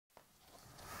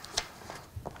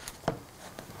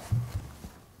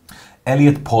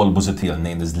Elliot Paul Busuttil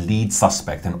named as lead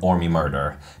suspect in Ormy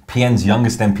murder. PN's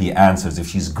youngest MP answers if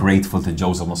she's grateful to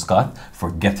Joseph Muscat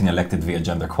for getting elected via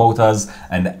gender quotas.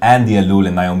 And Andy Alul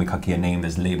and Naomi Kakia named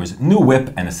as Labour's new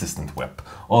whip and assistant whip.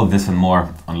 All this and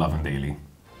more on Lovin Daily.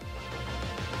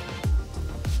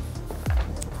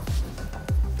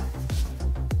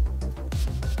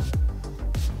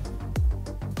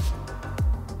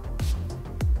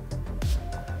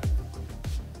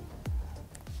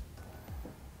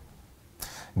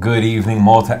 Good evening,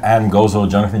 Malta and Gozo.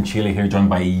 Jonathan Chile here, joined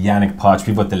by Yannick Potch.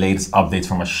 We've got the latest updates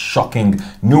from a shocking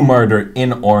new murder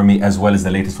in Ormy, as well as the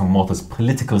latest from Malta's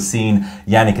political scene.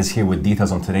 Yannick is here with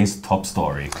details on today's top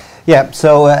story. Yeah,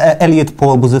 so Elliot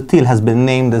Paul Busuttil has been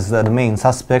named as the main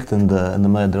suspect in the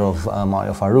murder of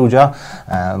Mario Farrugia.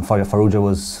 Mario Farrugia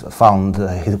was found,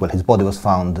 his body was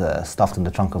found stuffed in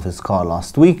the trunk of his car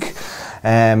last week.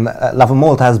 Lovin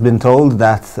Malta has been told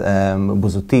that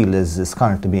Busuttil is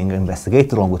currently being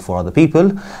investigated along with 4 other people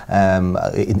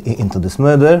into this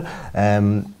murder.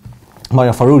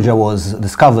 Mario Farrugia was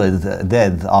discovered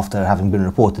dead after having been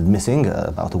reported missing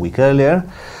about a week earlier.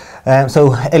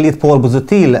 So Elliot Paul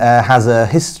Busuttil has a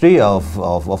history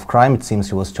of crime. It seems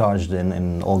he was charged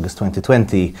in August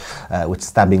 2020 with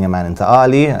stabbing a man in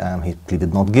Ta'ali. He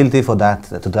pleaded not guilty to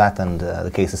that, and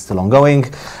the case is still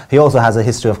ongoing. He also has a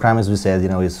history of crime, as we said.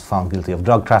 He's found guilty of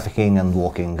drug trafficking and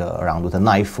walking around with a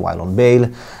knife while on bail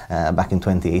back in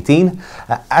 2018.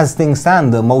 As things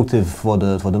stand, the motive for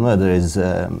the murder is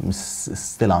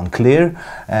still unclear.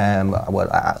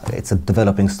 It's a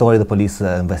developing story. The police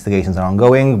investigations are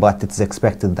ongoing, but it's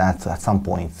expected that at some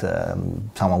point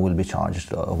someone will be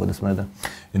charged over this murder.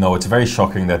 It's very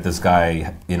shocking that this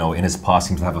guy, in his past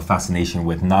seems to have a fascination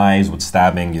with knives, with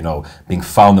stabbing, being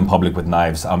found in public with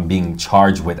knives, being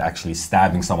charged with actually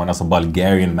stabbing someone else, a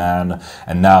Bulgarian man,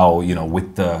 and now,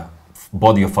 with the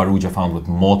body of Farrugia found with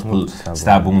multiple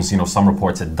stab wounds, some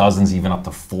reports said dozens, even up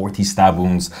to 40 stab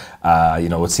wounds.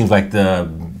 It seems like the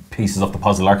pieces of the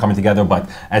puzzle are coming together, but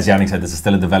as Yannick said, this is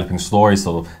still a developing story,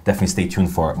 so definitely stay tuned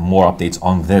for more updates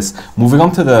on this. Moving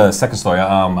on to the second story,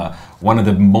 one of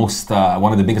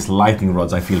the biggest lightning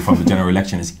rods I feel from the general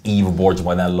election is Eve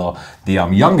Borg-Bonello, the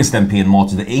youngest MP in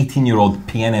Malta, the 18-year-old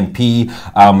PN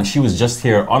MP. She was just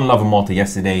here on Lovin Malta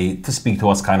yesterday to speak to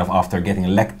us kind of after getting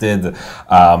elected,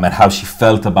 and how she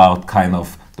felt about kind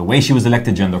of the way she was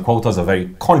elected. Gender quotas, a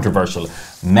very controversial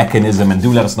mechanism, and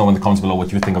do let us know in the comments below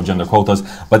what you think of gender quotas.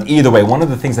 But either way, one of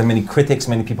the things that many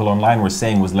people online were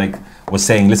saying was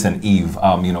listen, Eve,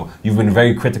 you've been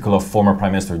very critical of former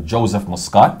Prime Minister Joseph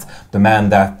Muscat, the man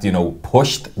that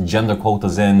pushed gender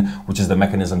quotas in, which is the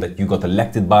mechanism that you got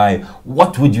elected by.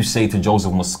 What would you say to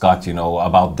Joseph Muscat,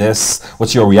 about this?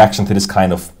 What's your reaction to this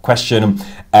kind of question?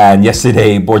 And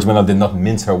yesterday, Borg-Bonello did not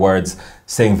mince her words,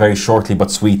 saying very shortly but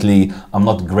sweetly, "I'm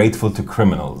not grateful to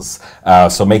criminals."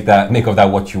 So make of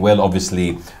that what you will.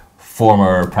 Obviously,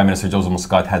 former Prime Minister Joseph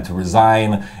Muscat had to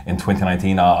resign in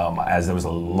 2019 as there was a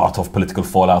lot of political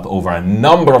fallout over a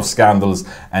number of scandals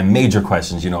and major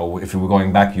questions. If you were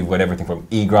going back, you've got everything from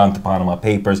Egran to Panama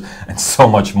Papers and so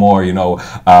much more,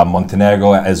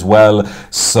 Montenegro as well.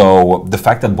 So the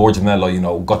fact that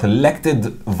Borg-Bonello, got elected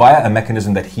via a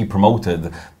mechanism that he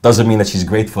promoted doesn't mean that she's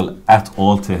grateful at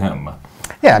all to him.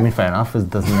 Yeah, fair enough. It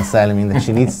doesn't necessarily mean that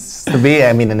she needs to be.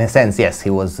 In a sense, yes,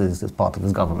 he was, as part of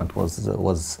his government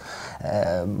was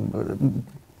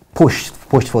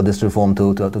pushed for this reform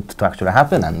to actually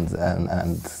happen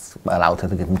and allowed her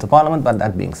to get into Parliament. But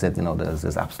that being said,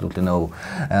 there's absolutely no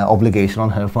obligation on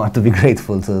her part to be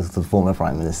grateful to the former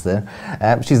Prime Minister.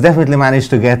 She's definitely managed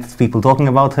to get people talking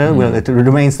about her. Well, it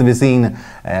remains to be seen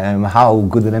how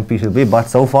good an MP she'll be. But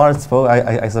so far,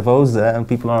 I suppose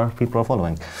people are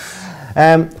following.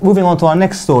 Moving on to our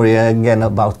next story, again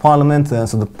about Parliament.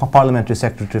 So the Parliamentary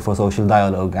Secretary for Social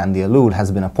Dialogue, Andy Alul,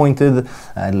 has been appointed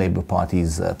Labour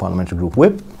Party's Parliamentary Group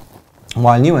Whip,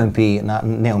 while new MP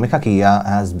Naomi Kakia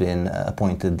has been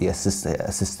appointed the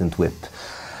Assistant Whip.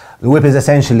 The whip is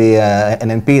essentially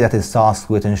an MP that is tasked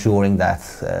with ensuring that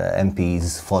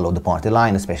MPs follow the party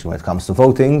line, especially when it comes to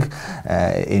voting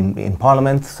in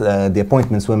Parliament. The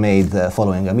appointments were made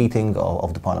following a meeting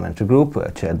of the parliamentary group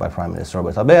chaired by Prime Minister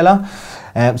Robert Abela.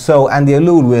 So Andy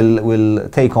Alul will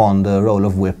take on the role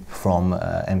of whip from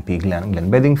MP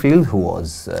Glenn Bedingfield,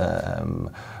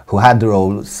 who had the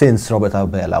role since Robert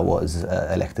Abela was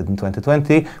elected in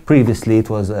 2020. Previously, it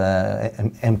was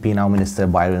MP, now Minister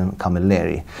Byron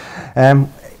Camilleri.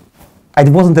 I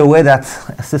wasn't aware that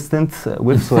assistant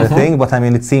whips were a thing, but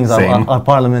it seems our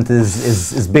Parliament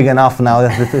is big enough now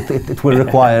that it will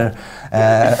require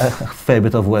a fair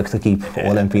bit of work to keep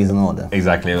all MPs in order.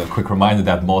 Exactly. A quick reminder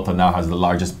that Malta now has the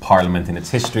largest parliament in its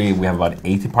history. We have about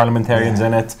 80 parliamentarians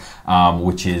in it,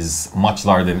 which is much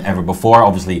larger than ever before.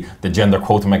 Obviously, the gender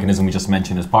quota mechanism we just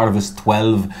mentioned is part of this.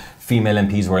 12 female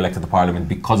MPs were elected to parliament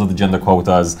because of the gender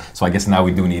quotas. So I guess now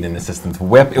we do need an assistant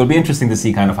whip. It'll be interesting to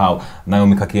see kind of how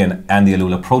Naomi Kaki and Andy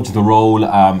Alul approach the role.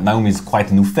 Naomi's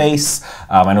quite a new face.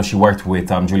 I know she worked with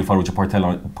Julie Farrugia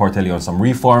Portelli on some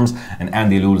reforms, and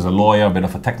Andy Alul is a lawyer, a bit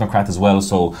of a technocrat as well.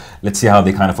 So let's see how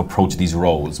they kind of approach these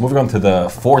roles. Moving on to the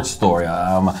fourth story.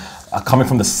 Coming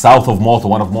from the south of Malta,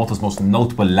 one of Malta's most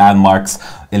notable landmarks,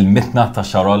 Il Mitna ta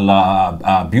Sharolla,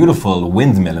 a beautiful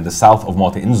windmill in the south of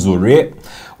Malta in Zurich,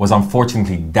 was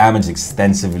unfortunately damaged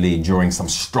extensively during some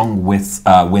strong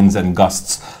winds and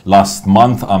gusts last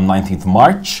month, 19th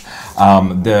March.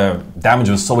 The damage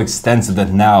was so extensive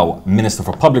that now Minister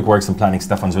for Public Works and Planning,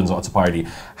 Stefan Zunzo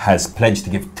has pledged to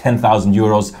give 10,000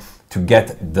 euros to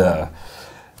get the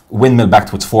windmill back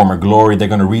to its former glory. They're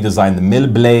going to redesign the mill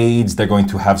blades. They're going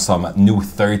to have some new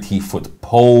 30-foot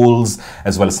poles,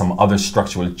 as well as some other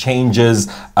structural changes.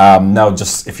 Now,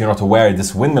 just if you're not aware,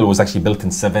 this windmill was actually built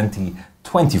in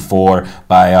 1724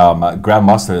 by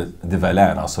Grandmaster de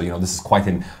Velena. So, this is quite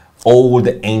an old,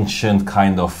 ancient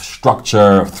kind of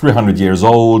structure, 300 years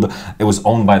old. It was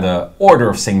owned by the Order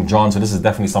of St. John, so this is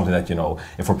definitely something that,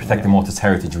 if we're protecting Malta's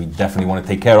heritage, we definitely want to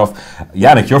take care of.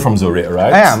 Yannick, you're from Zurich,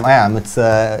 right? I am.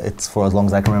 It's for as long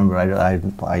as I can remember.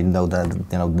 I know that,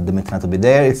 the Mitna to be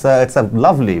there. It's a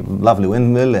lovely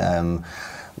windmill.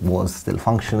 Was still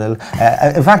functional.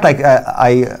 In fact,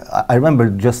 I remember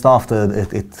just after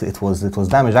it was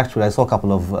damaged. Actually, I saw a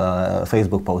couple of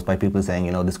Facebook posts by people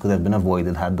saying, this could have been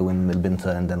avoided had the windmill been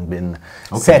turned and been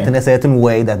set in a certain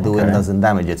way that the wind doesn't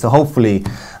damage it. So hopefully,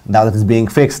 now that it's being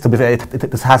fixed, to be fair,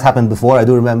 this has happened before. I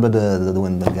do remember the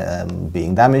windmill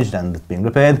being damaged and being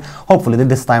repaired. Hopefully,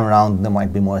 this time around, there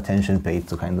might be more attention paid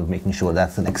to kind of making sure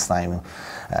that the next time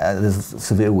there's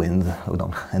severe wind, we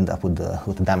don't end up with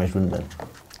the damaged windmill.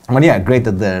 But yeah, great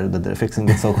that they're fixing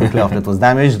it so quickly after it was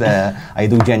damaged. I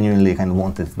do genuinely kind of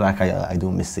want it back. I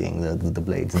do miss seeing the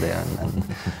blades there. And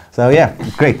so yeah,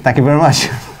 great. Thank you very much.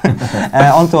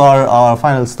 On to our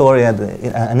final story.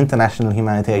 An international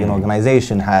humanitarian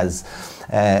organization has,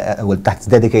 that's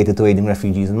dedicated to aiding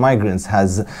refugees and migrants,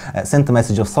 has sent a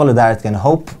message of solidarity and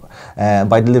hope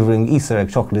by delivering Easter egg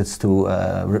chocolates to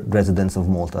residents of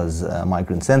Malta's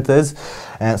migrant centres.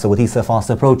 So with Easter fast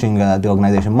approaching, the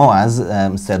organisation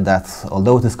MOAS said that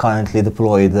although it is currently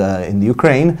deployed in the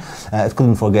Ukraine, it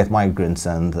couldn't forget migrants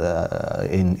and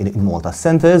in Malta's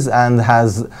centres, and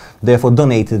has therefore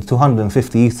donated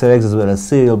 250 Easter eggs as well as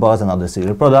cereal bars and other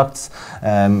cereal products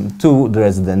to the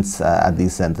residents at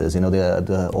these centres.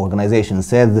 The organisation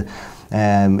said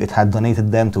it had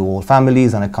donated them to all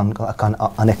families and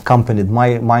unaccompanied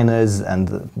minors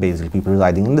and basically people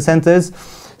residing in the centres,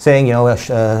 saying,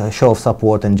 a show of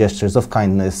support and gestures of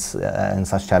kindness in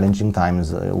such challenging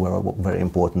times were very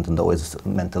important and always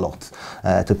meant a lot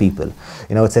to people.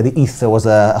 It said Easter was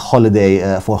a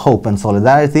holiday for hope and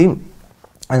solidarity,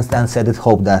 and said it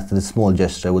hoped that this small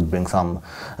gesture would bring some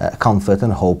comfort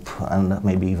and hope and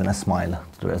maybe even a smile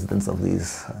to the residents of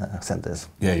these centres.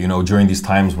 Yeah, during these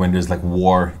times when there's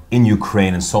war in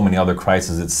Ukraine and so many other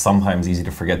crises, it's sometimes easy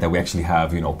to forget that we actually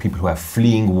have, people who have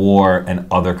fleeing war and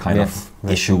other kind of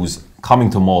issues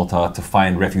coming to Malta to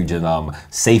find refuge and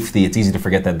safety. It's easy to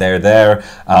forget that they're there.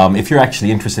 If you're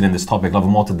actually interested in this topic,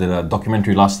 Lovin Malta did a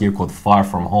documentary last year called Far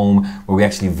From Home, where we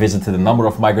actually visited a number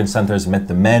of migrant centres, met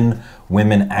the men,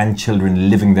 women and children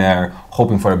living there,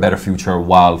 hoping for a better future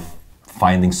while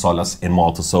finding solace in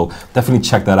Malta. So definitely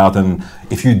check that out. And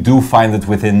if you do find it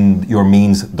within your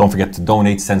means, don't forget to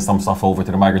donate, send some stuff over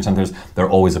to the migrant centres. They're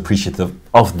always appreciative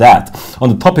of that. On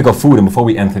the topic of food, and before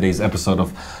we end today's episode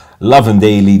of Lovin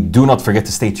Daily, do not forget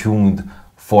to stay tuned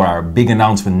for our big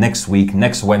announcement next week,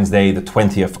 next Wednesday, the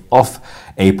 20th of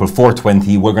April,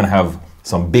 4/20. We're going to have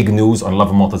some big news on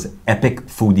Lovin Malta's epic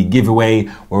foodie giveaway,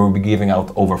 where we'll be giving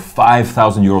out over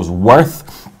 5,000 euros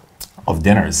worth of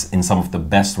dinners in some of the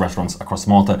best restaurants across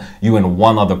Malta. You and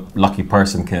one other lucky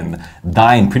person can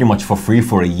dine pretty much for free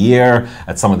for a year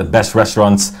at some of the best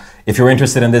restaurants. If you're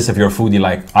interested in this, if you're a foodie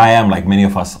like I am, like many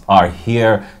of us are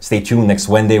here, stay tuned. Next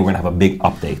Wednesday, we're going to have a big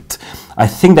update. I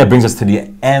think that brings us to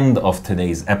the end of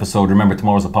today's episode. Remember,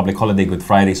 tomorrow's a public holiday, Good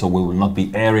Friday, so we will not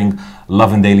be airing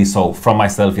Lovin Daily. So from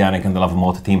myself, Yannick, and the Lovin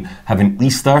Malta team, have an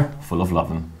Easter full of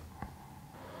lovin'.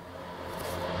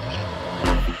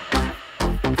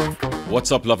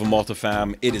 What's up, Lovin Malta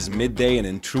fam? It is midday, and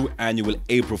in true annual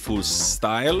April Fool's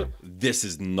style, this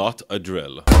is not a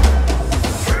drill.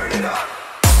 Turn it up.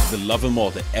 The Lovin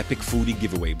Malta Epic Foodie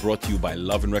Giveaway, brought to you by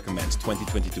Lovin Recommends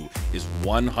 2022, is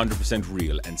 100%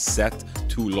 real and set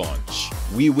to launch.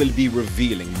 We will be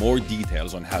revealing more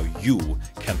details on how you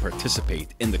can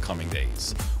participate in the coming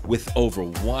days, with over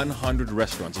 100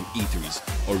 restaurants and eateries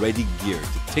already geared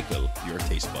to tickle your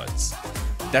taste buds.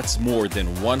 That's more than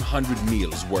 100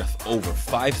 meals worth over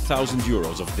 5,000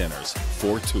 euros of dinners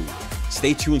for two.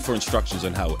 Stay tuned for instructions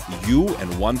on how you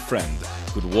and one friend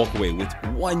could walk away with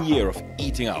 1 year of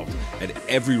eating out at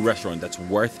every restaurant that's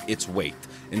worth its weight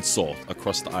in salt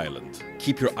across the island.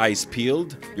 Keep your eyes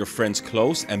peeled, your friends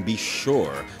close, and be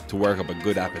sure to work up a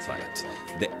good appetite.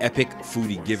 The Epic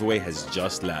Foodie Giveaway has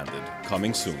just landed.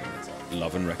 Coming soon.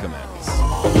 Lovin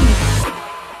Recommends.